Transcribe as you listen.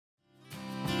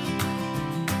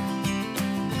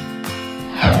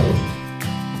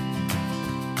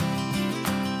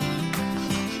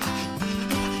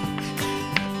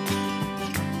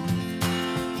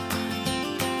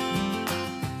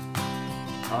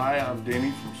Hi, I'm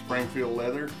Denny from Springfield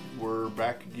Leather. We're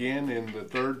back again in the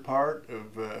third part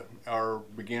of our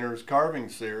beginners carving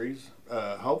series.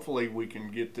 Hopefully we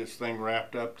can get this thing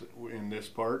wrapped up in this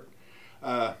part.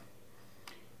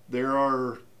 There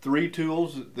are three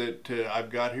tools that I've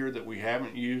got here that we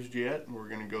haven't used yet, and we're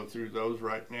going to go through those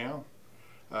right now.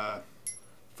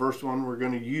 First one we're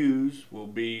going to use will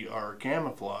be our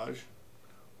camouflage,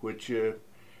 which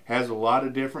has a lot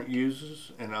of different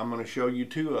uses, and I'm going to show you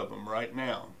two of them right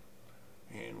now.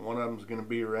 And one of them is going to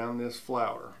be around this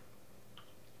flower.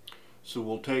 So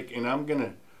we'll take, and I'm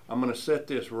going to set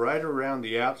this right around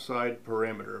the outside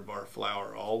perimeter of our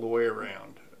flower, all the way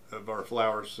around of our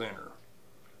flower center.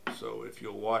 So if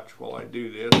you'll watch while I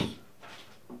do this,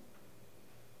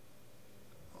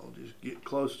 I'll just get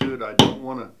close to it. I don't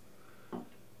want to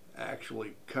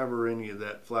actually cover any of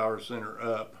that flower center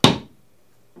up.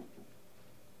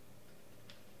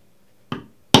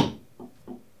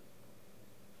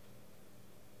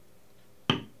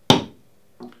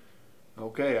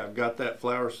 Okay, I've got that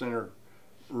flower center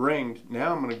ringed.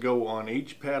 Now I'm going to go on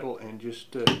each petal and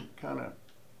just kind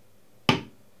of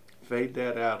fade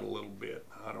that out a little bit.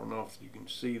 I don't know if you can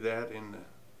see that in the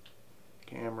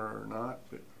camera or not,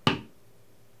 but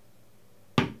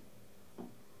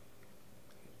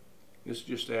this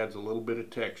just adds a little bit of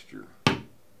texture.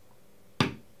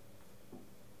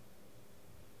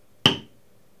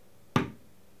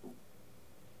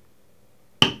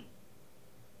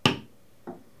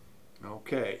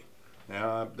 Okay,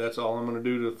 now that's all I'm going to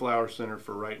do to the flower center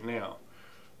for right now.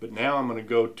 But now I'm going to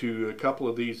go to a couple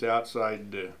of these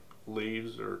outside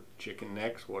leaves or chicken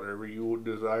necks, whatever you would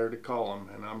desire to call them,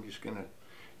 and I'm just going to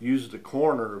use the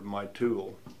corner of my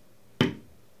tool.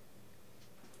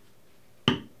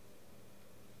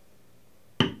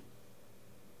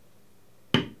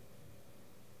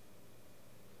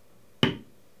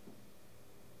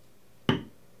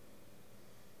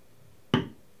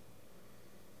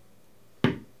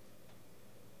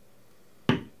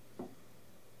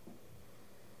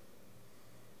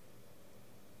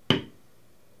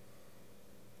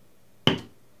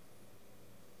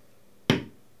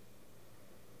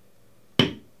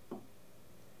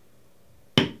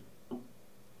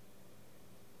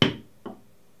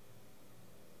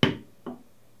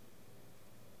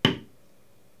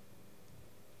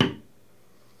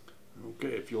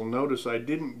 Okay, if you'll notice, I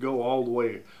didn't go all the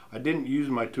way. I didn't use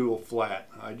my tool flat.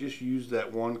 I just used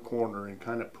that one corner and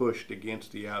kind of pushed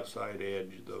against the outside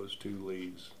edge of those two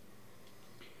leaves.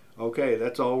 Okay,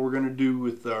 that's all we're going to do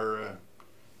with our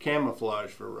camouflage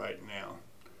for right now.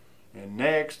 And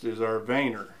next is our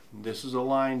veiner. This is a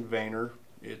lined veiner.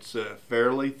 It's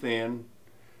fairly thin.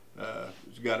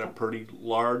 It's got a pretty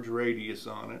large radius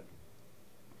on it.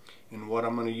 And what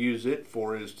I'm going to use it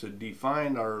for is to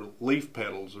define our leaf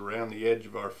petals around the edge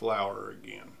of our flower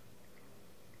again.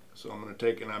 So I'm going to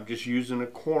take, and I'm just using a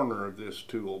corner of this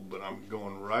tool, but I'm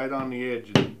going right on the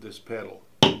edge of this petal.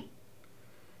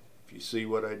 If you see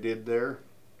what I did there,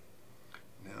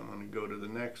 now I'm going to go to the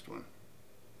next one.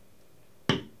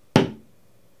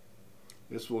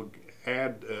 This will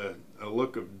add a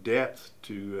look of depth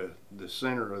to the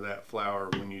center of that flower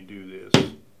when you do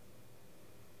this.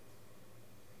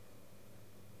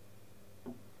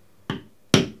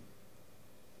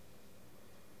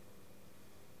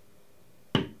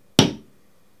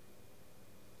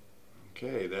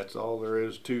 Okay, that's all there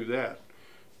is to that.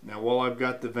 Now while I've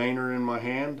got the veiner in my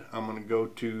hand, I'm going to go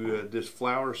to this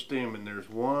flower stem, and there's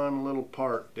one little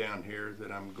part down here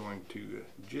that I'm going to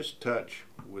just touch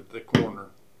with the corner.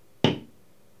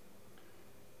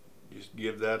 Just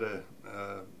give that a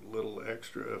little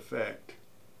extra effect.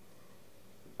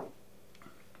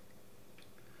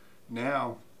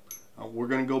 Now we're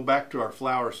going to go back to our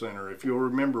flower center. If you'll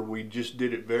remember, we just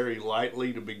did it very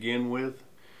lightly to begin with.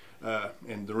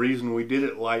 And the reason we did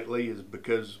it lightly is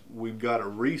because we've got to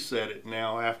reset it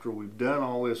now. After we've done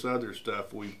all this other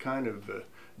stuff, we've kind of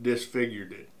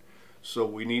disfigured it. So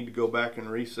we need to go back and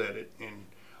reset it. And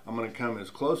I'm going to come as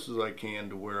close as I can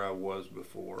to where I was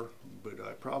before, but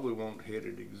I probably won't hit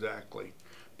it exactly.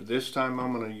 But this time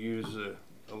I'm going to use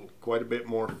quite a bit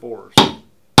more force.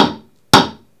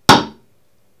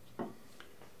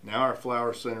 Now our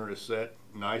flower center is set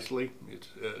nicely. It's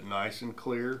nice and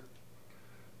clear.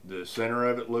 The center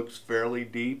of it looks fairly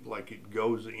deep, like it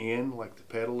goes in, like the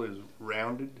petal is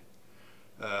rounded.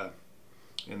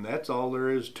 And that's all there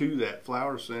is to that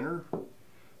flower center.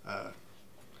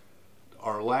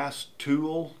 Our last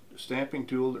tool, stamping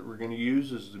tool that we're going to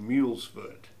use, is the mule's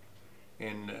foot.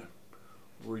 And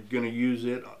we're going to use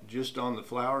it just on the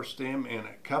flower stem and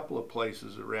a couple of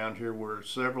places around here where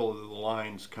several of the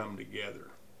lines come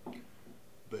together.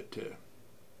 But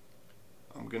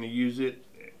I'm going to use it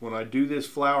when I do this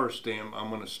flower stem. I'm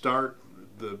going to start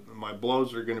my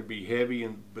blows are going to be heavy,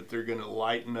 but they're going to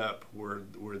lighten up where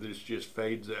this just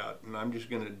fades out, and I'm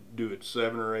just going to do it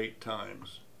 7 or 8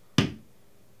 times.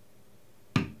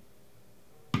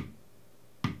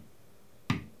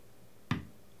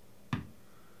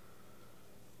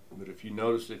 But if you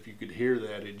notice, if you could hear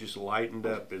that, it just lightened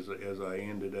up as I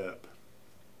ended up.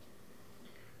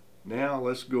 Now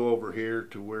let's go over here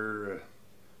to where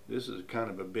this is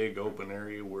kind of a big open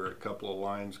area where a couple of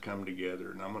lines come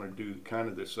together, and I'm going to do kind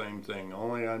of the same thing,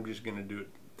 only I'm just going to do it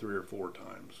 3 or 4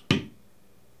 times.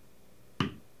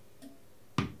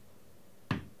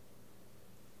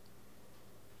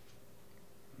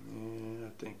 And I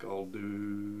think I'll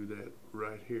do that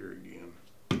right here again.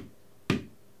 And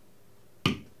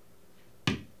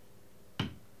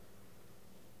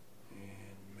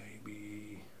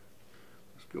maybe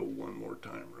let's go one more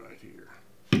time right here.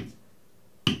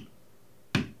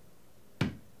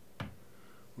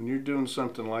 When you're doing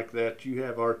something like that, you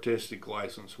have artistic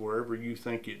license. Wherever you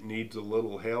think it needs a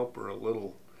little help or a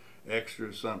little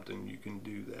extra something, you can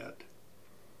do that.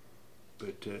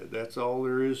 But that's all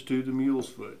there is to the mule's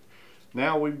foot.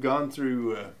 Now we've gone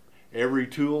through every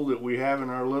tool that we have in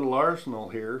our little arsenal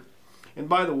here. And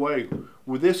by the way,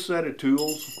 with this set of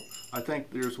tools, I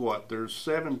think there's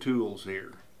 7 tools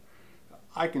here.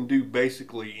 I can do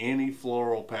basically any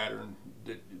floral pattern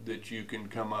that you can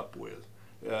come up with.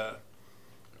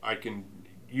 I can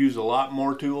use a lot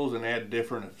more tools and add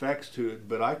different effects to it,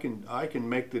 but I can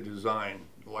make the design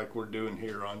like we're doing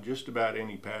here on just about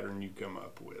any pattern you come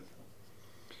up with.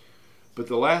 But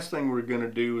the last thing we're going to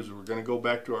do is we're going to go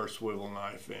back to our swivel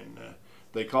knife, and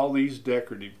they call these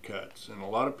decorative cuts, and a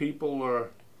lot of people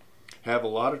have a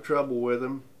lot of trouble with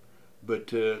them. But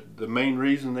the main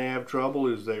reason they have trouble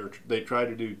is they try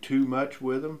to do too much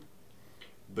with them.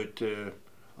 But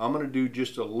I'm going to do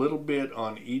just a little bit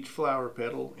on each flower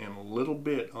petal and a little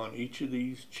bit on each of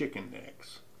these chicken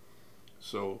necks.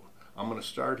 So I'm going to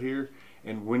start here,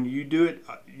 and when you do it,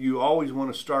 you always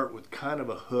want to start with kind of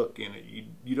a hook in it.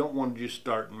 You don't want to just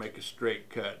start and make a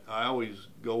straight cut. I always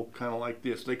go kind of like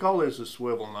this. They call this a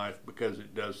swivel knife because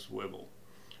it does swivel.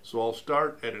 So I'll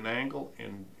start at an angle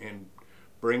and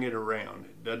bring it around.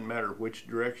 It doesn't matter which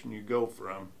direction you go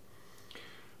from.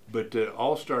 But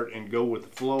I'll start and go with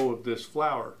the flow of this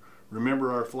flower.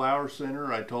 Remember our flower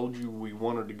center? I told you we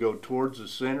wanted to go towards the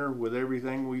center with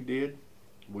everything we did.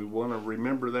 We want to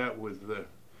remember that with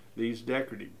these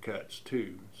decorative cuts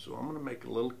too. So I'm going to make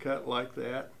a little cut like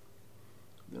that.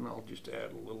 Then I'll just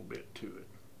add a little bit to it.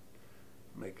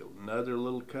 Make another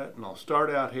little cut, and I'll start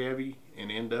out heavy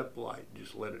and end up light.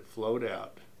 Just let it float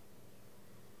out.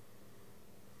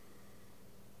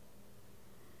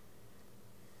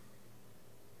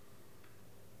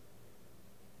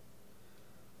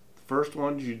 First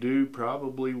ones you do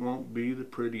probably won't be the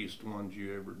prettiest ones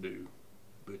you ever do,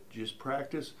 but just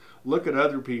practice. Look at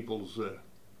other people's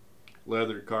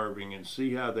leather carving and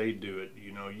see how they do it.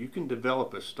 You know, you can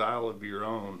develop a style of your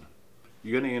own.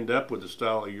 You're going to end up with a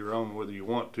style of your own whether you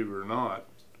want to or not.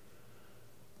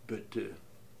 But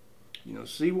you know,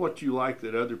 see what you like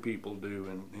that other people do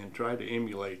and try to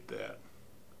emulate that.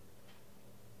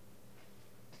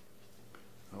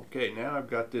 Okay, now I've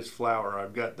got this flower.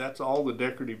 That's all the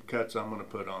decorative cuts I'm going to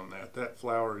put on that. That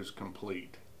flower is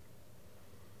complete.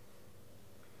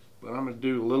 But I'm going to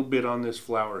do a little bit on this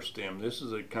flower stem. This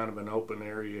is a kind of an open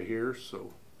area here,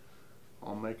 so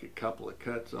I'll make a couple of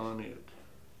cuts on it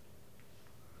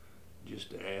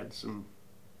just to add some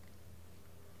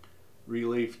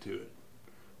relief to it.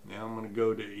 Now I'm going to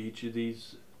go to each of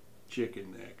these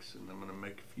chicken necks, and I'm going to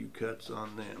make a few cuts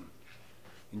on them.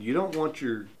 And you don't want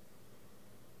your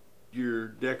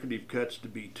decorative cuts to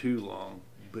be too long,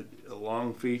 but a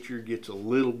long feature gets a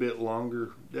little bit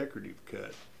longer decorative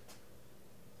cut.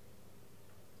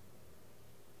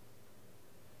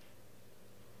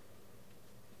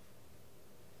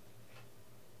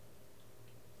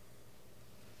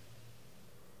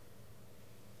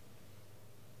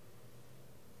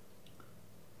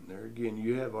 And there again,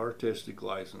 you have artistic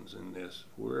license in this.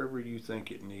 Wherever you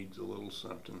think it needs a little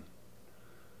something,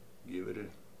 give it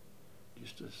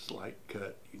just a slight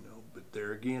cut, you know. But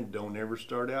there again, don't ever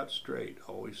start out straight.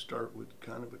 Always start with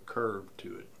kind of a curve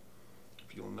to it.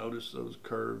 If you'll notice those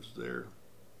curves there.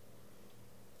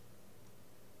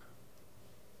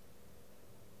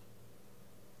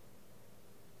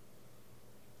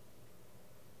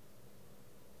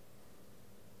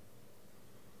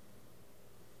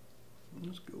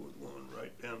 Let's go with one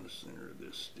right down the center of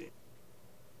this stem.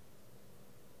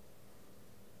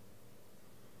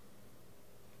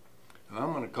 And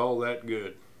I'm going to call that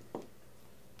good.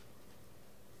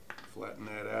 flatten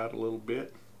that out a little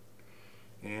bit,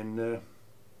 and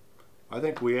I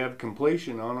think we have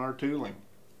completion on our tooling.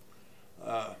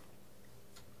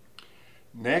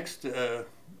 Next,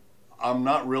 I'm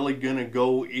not really going to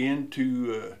go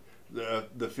into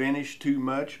the finish too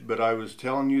much, but I was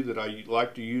telling you that I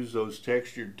like to use those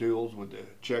textured tools with the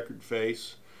checkered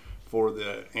face for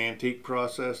the antique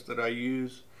process that I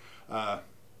use.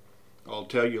 I'll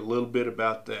tell you a little bit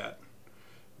about that.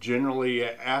 Generally,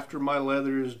 after my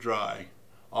leather is dry,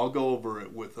 I'll go over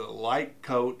it with a light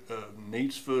coat of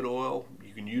neat's foot oil.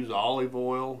 You can use olive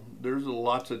oil. There's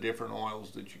lots of different oils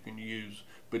that you can use,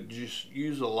 but just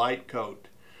use a light coat.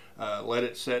 Let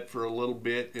it set for a little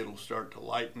bit. It'll start to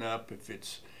lighten up. If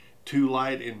it's too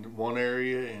light in one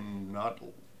area and not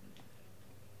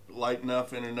light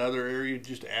enough in another area,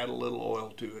 just add a little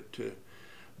oil to it too.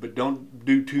 But don't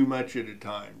do too much at a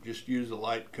time. Just use a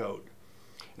light coat.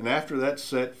 And after that's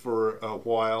set for a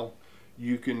while,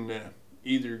 you can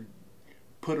either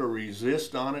put a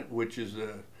resist on it, which is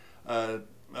a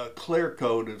clear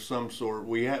coat of some sort.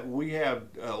 We have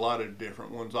a lot of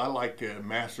different ones. I like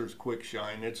Masters Quick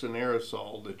Shine. It's an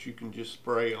aerosol that you can just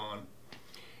spray on.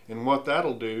 And what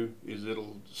that'll do is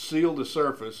it'll seal the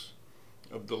surface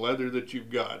of the leather that you've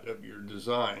got, of your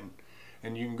design.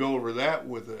 And you can go over that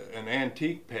with an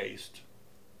antique paste.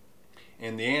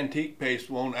 And the antique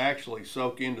paste won't actually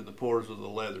soak into the pores of the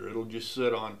leather. It'll just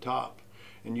sit on top.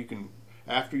 And you can,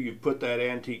 after you've put that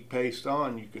antique paste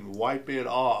on, you can wipe it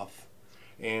off.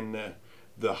 And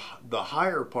the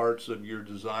higher parts of your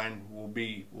design will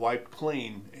be wiped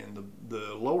clean, and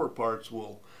the lower parts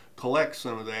will collect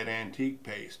some of that antique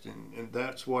paste. And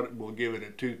that's what will give it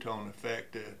a two-tone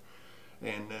effect.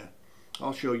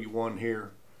 I'll show you one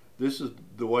here. This is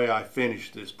the way I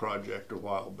finished this project a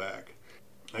while back.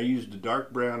 I used a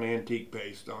dark brown antique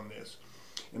paste on this,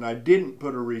 and I didn't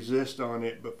put a resist on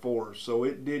it before, so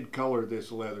it did color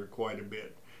this leather quite a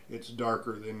bit. It's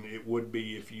darker than it would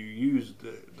be if you used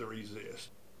the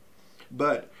resist.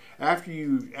 But after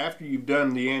you've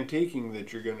done the antiquing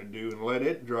that you're going to do and let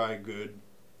it dry good,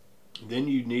 then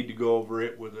you need to go over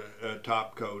it with a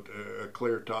top coat, a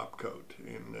clear top coat,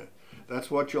 and that's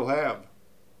what you'll have.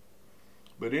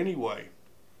 But anyway,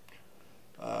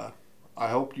 I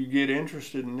hope you get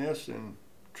interested in this and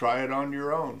try it on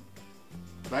your own.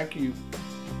 Thank you.